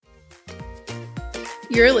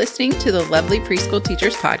You're listening to the Lovely Preschool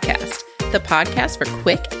Teachers Podcast, the podcast for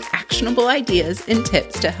quick, actionable ideas and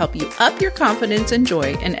tips to help you up your confidence and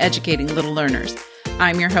joy in educating little learners.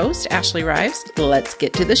 I'm your host, Ashley Rives. Let's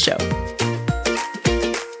get to the show.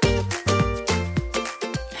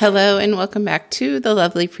 Hello, and welcome back to the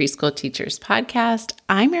Lovely Preschool Teachers Podcast.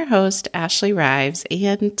 I'm your host, Ashley Rives,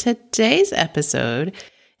 and today's episode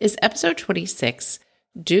is episode 26,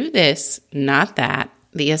 Do This, Not That,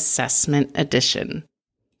 the Assessment Edition.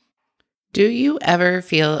 Do you ever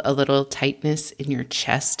feel a little tightness in your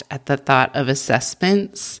chest at the thought of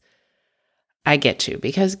assessments? I get to,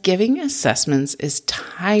 because giving assessments is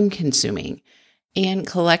time-consuming, and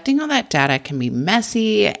collecting all that data can be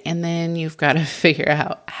messy, and then you've got to figure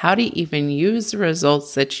out how to even use the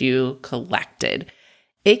results that you collected.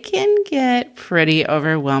 It can get pretty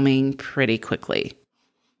overwhelming pretty quickly.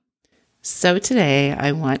 So today,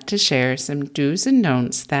 I want to share some do's and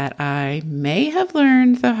don'ts that I may have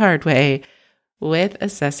learned the hard way with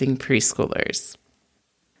assessing preschoolers.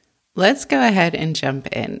 Let's go ahead and jump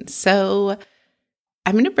in. So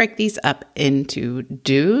I'm going to break these up into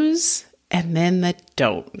do's and then the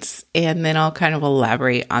don'ts, and then I'll kind of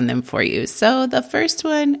elaborate on them for you. So the first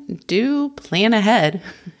one, do plan ahead.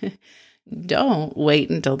 Don't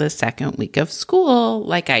wait until the second week of school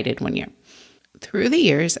like I did one year. Through the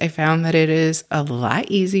years, I found that it is a lot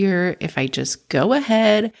easier if I just go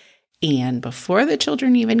ahead and before the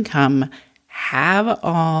children even come, have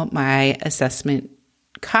all my assessment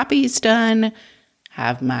copies done,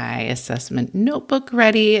 have my assessment notebook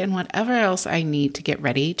ready, and whatever else I need to get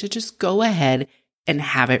ready to just go ahead and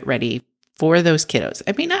have it ready for those kiddos.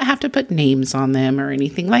 I may not have to put names on them or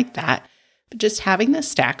anything like that, but just having the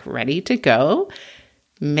stack ready to go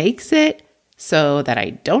makes it so that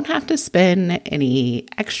I don't have to spend any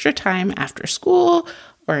extra time after school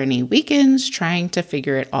or any weekends trying to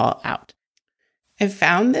figure it all out. I've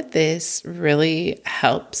found that this really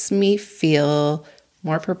helps me feel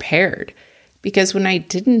more prepared, because when I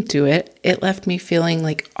didn't do it, it left me feeling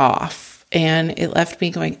like off, and it left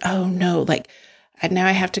me going, oh no, now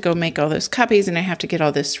I have to go make all those copies and I have to get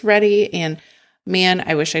all this ready, and man,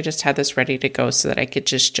 I wish I just had this ready to go so that I could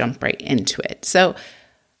just jump right into it. So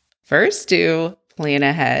first, do plan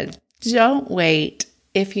ahead. Don't wait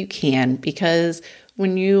if you can, because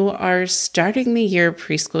when you are starting the year of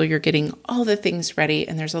preschool, you're getting all the things ready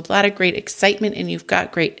and there's a lot of great excitement and you've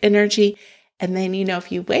got great energy. And then,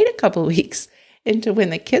 if you wait a couple weeks into when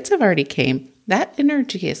the kids have already came, that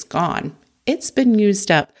energy is gone. It's been used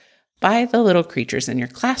up by the little creatures in your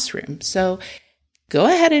classroom. So go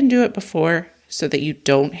ahead and do it before, so that you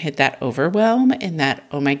don't hit that overwhelm and that,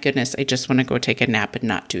 oh my goodness, I just want to go take a nap and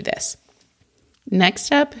not do this.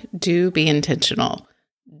 Next up, do be intentional.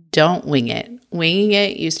 Don't wing it. Winging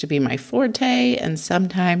it used to be my forte, and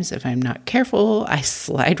sometimes if I'm not careful, I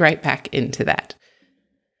slide right back into that.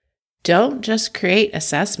 Don't just create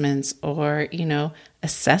assessments or,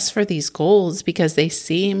 assess for these goals because they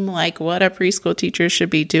seem like what a preschool teacher should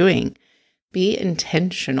be doing. Be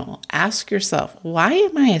intentional. Ask yourself, why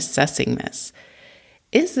am I assessing this?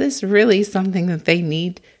 Is this really something that they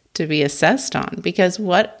need to be assessed on? Because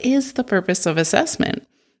what is the purpose of assessment?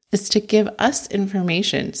 It's to give us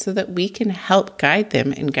information so that we can help guide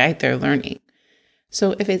them and guide their learning.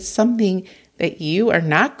 So if it's something that you are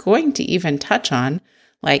not going to even touch on,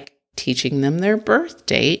 like teaching them their birth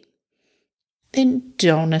date, then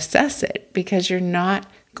don't assess it, because you're not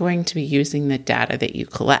going to be using the data that you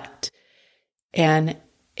collect. And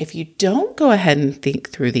if you don't go ahead and think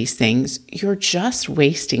through these things, you're just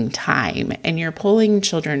wasting time and you're pulling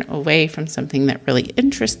children away from something that really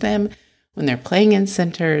interests them when they're playing in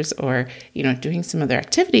centers or, doing some other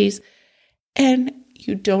activities, and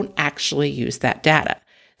you don't actually use that data.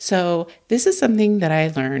 So this is something that I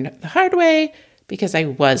learned the hard way because I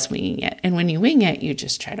was winging it. And when you wing it, you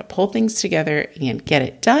just try to pull things together and get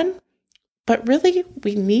it done. But really,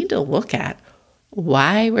 we need to look at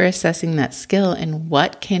why we're assessing that skill and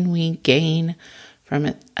what can we gain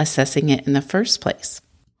from assessing it in the first place.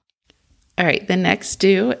 All right, the next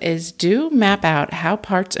do is map out how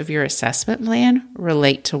parts of your assessment plan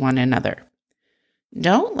relate to one another.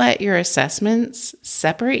 Don't let your assessments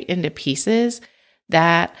separate into pieces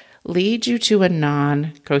that lead you to a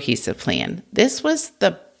non-cohesive plan. This was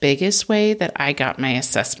the biggest way that I got my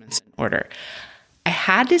assessments in order. I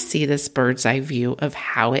had to see this bird's eye view of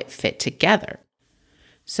how it fit together.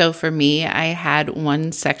 So for me, I had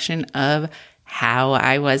one section of how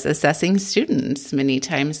I was assessing students. Many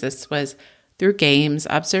times this was through games,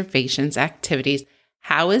 observations, activities.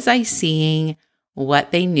 How was I seeing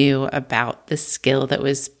what they knew about the skill that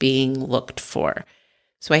was being looked for?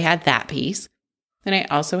 So I had that piece. Then I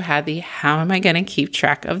also had the how am I going to keep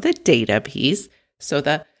track of the data piece. So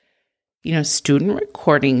the, student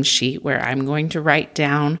recording sheet where I'm going to write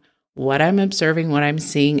down what I'm observing, what I'm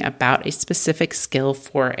seeing about a specific skill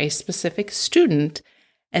for a specific student.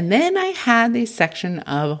 And then I had the section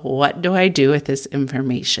of what do I do with this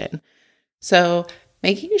information? So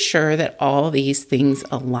making sure that all these things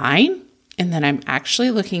align and that I'm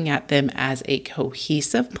actually looking at them as a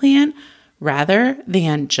cohesive plan rather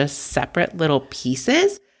than just separate little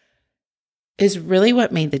pieces is really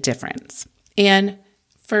what made the difference. And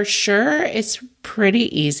for sure, it's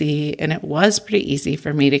pretty easy, and it was pretty easy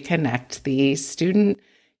for me to connect the student,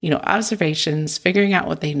 observations, figuring out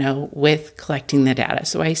what they know with collecting the data.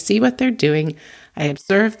 So I see what they're doing. I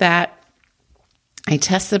observe that. I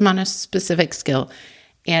test them on a specific skill,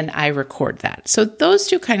 and I record that. So those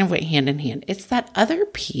two kind of went hand in hand. It's that other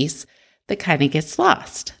piece that kind of gets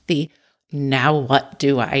lost. Now what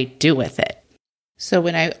do I do with it? So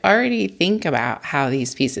when I already think about how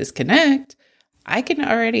these pieces connect, I can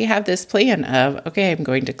already have this plan of, okay, I'm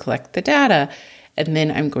going to collect the data and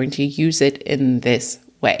then I'm going to use it in this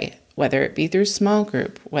way, whether it be through small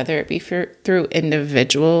group, whether it be through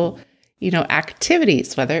individual,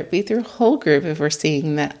 activities, whether it be through whole group, if we're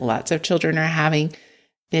seeing that lots of children are having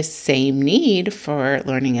this same need for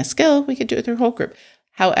learning a skill, we could do it through whole group.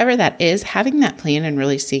 However that is, having that plan and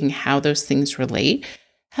really seeing how those things relate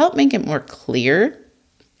help make it more clear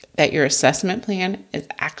that your assessment plan is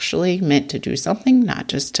actually meant to do something, not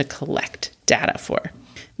just to collect data for.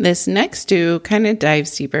 This next do kind of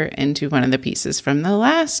dives deeper into one of the pieces from the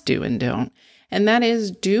last do and don't, and that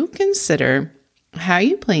is do consider how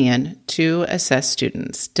you plan to assess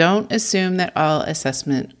students. Don't assume that all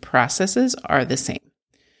assessment processes are the same.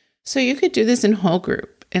 So you could do this in whole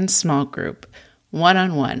group, in small group,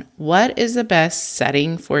 one-on-one. What is the best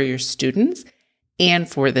setting for your students and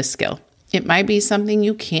for the skill? It might be something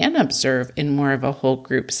you can observe in more of a whole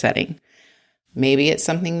group setting. Maybe it's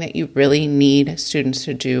something that you really need students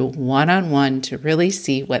to do one-on-one to really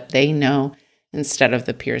see what they know instead of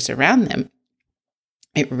the peers around them.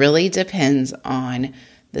 It really depends on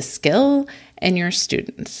the skill and your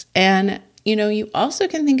students. And, you also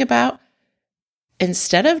can think about,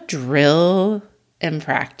 instead of drill and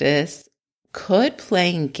practice, could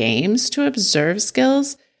playing games to observe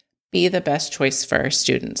skills be the best choice for our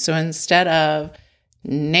students? So instead of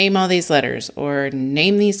name all these letters or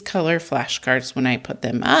name these color flashcards when I put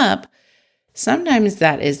them up, sometimes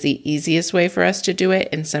that is the easiest way for us to do it,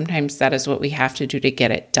 and sometimes that is what we have to do to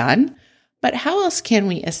get it done. But how else can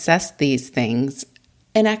we assess these things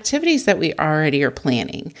in activities that we already are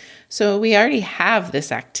planning? So we already have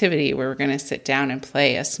this activity where we're going to sit down and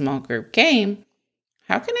play a small group game.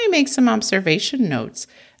 How can I make some observation notes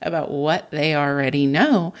about what they already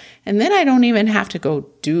know? And then I don't even have to go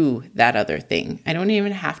do that other thing. I don't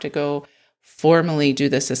even have to go formally do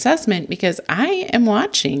this assessment because I am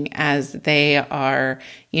watching as they are,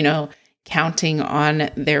 counting on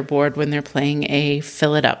their board when they're playing a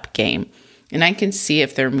fill it up game. And I can see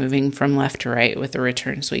if they're moving from left to right with a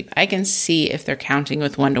return sweep. I can see if they're counting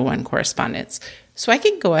with one-to-one correspondence. So I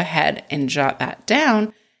can go ahead and jot that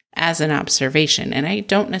down as an observation. And I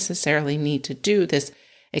don't necessarily need to do this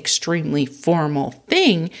extremely formal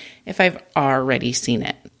thing if I've already seen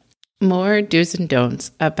it. More do's and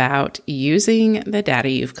don'ts about using the data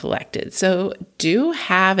you've collected. So do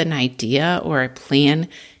have an idea or a plan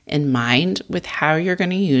in mind with how you're going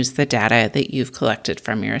to use the data that you've collected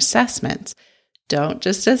from your assessments. Don't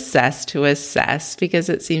just assess to assess because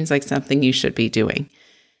it seems like something you should be doing.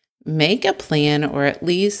 Make a plan, or at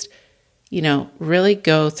least really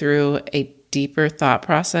go through a deeper thought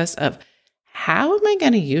process of how am I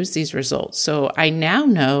going to use these results? So I now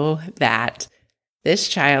know that this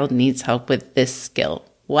child needs help with this skill.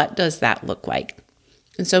 What does that look like?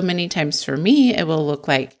 And so many times for me, it will look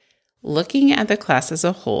like looking at the class as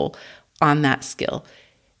a whole on that skill.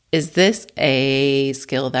 Is this a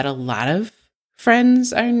skill that a lot of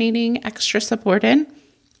friends are needing extra support in?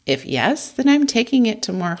 If yes, then I'm taking it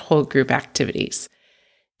to more whole group activities.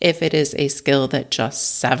 If it is a skill that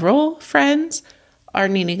just several friends are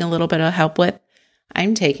needing a little bit of help with,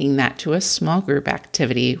 I'm taking that to a small group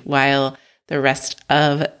activity while the rest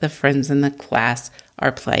of the friends in the class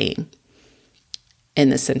are playing in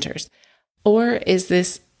the centers. Or is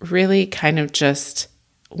this really kind of just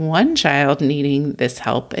one child needing this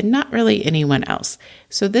help and not really anyone else?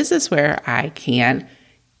 So this is where I can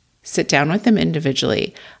sit down with them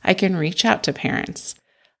individually. I can reach out to parents.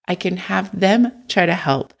 I can have them try to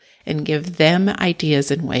help and give them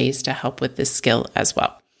ideas and ways to help with this skill as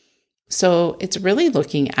well. So it's really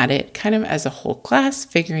looking at it kind of as a whole class,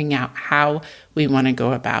 figuring out how we want to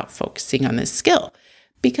go about focusing on this skill,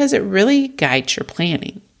 because it really guides your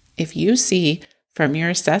planning. If you see from your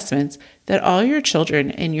assessments that all your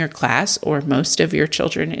children in your class, or most of your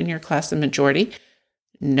children in your class, the majority,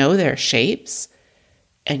 know their shapes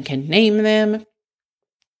and can name them,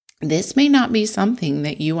 this may not be something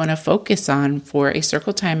that you want to focus on for a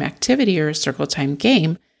circle time activity or a circle time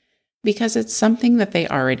game, because it's something that they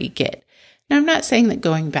already get. Now, I'm not saying that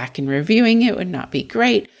going back and reviewing it would not be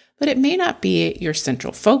great, but it may not be your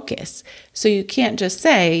central focus. So you can't just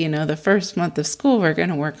say, the first month of school, we're going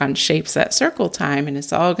to work on shapes at circle time and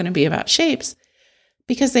it's all going to be about shapes,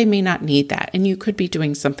 because they may not need that. And you could be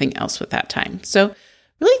doing something else with that time. So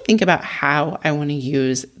really think about how I want to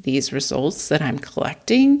use these results that I'm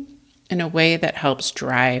collecting in a way that helps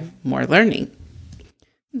drive more learning.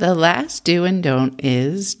 The last do and don't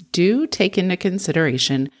is do take into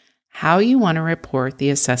consideration how you want to report the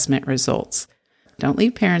assessment results. Don't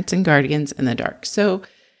leave parents and guardians in the dark. So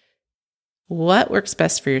what works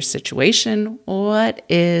best for your situation? What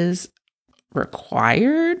is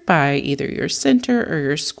required by either your center or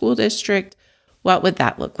your school district? What would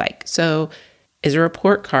that look like? So is a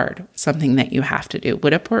report card something that you have to do?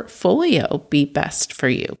 Would a portfolio be best for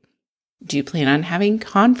you? Do you plan on having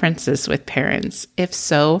conferences with parents? If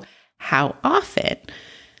so, how often?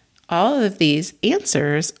 All of these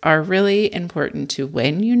answers are really important to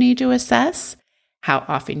when you need to assess, how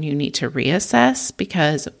often you need to reassess,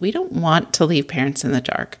 because we don't want to leave parents in the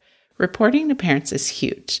dark. Reporting to parents is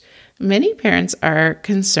huge. Many parents are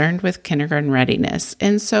concerned with kindergarten readiness,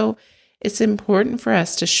 and so it's important for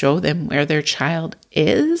us to show them where their child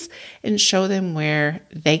is and show them where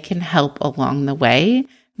they can help along the way,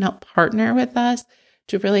 and help partner with us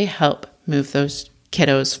to really help move those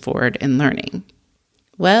kiddos forward in learning.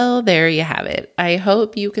 Well, there you have it. I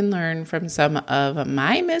hope you can learn from some of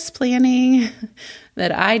my misplanning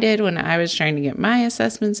that I did when I was trying to get my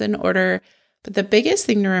assessments in order. But the biggest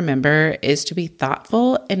thing to remember is to be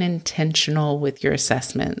thoughtful and intentional with your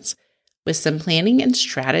assessments. With some planning and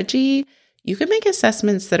strategy, you can make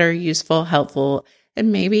assessments that are useful, helpful,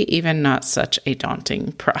 and maybe even not such a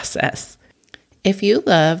daunting process. If you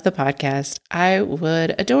love the podcast, I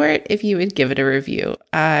would adore it if you would give it a review.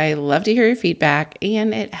 I love to hear your feedback,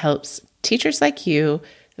 and it helps teachers like you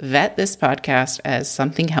vet this podcast as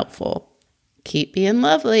something helpful. Keep being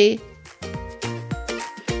lovely.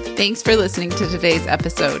 Thanks for listening to today's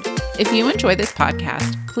episode. If you enjoy this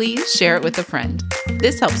podcast, please share it with a friend.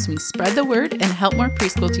 This helps me spread the word and help more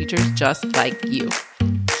preschool teachers just like you.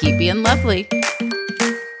 Keep being lovely.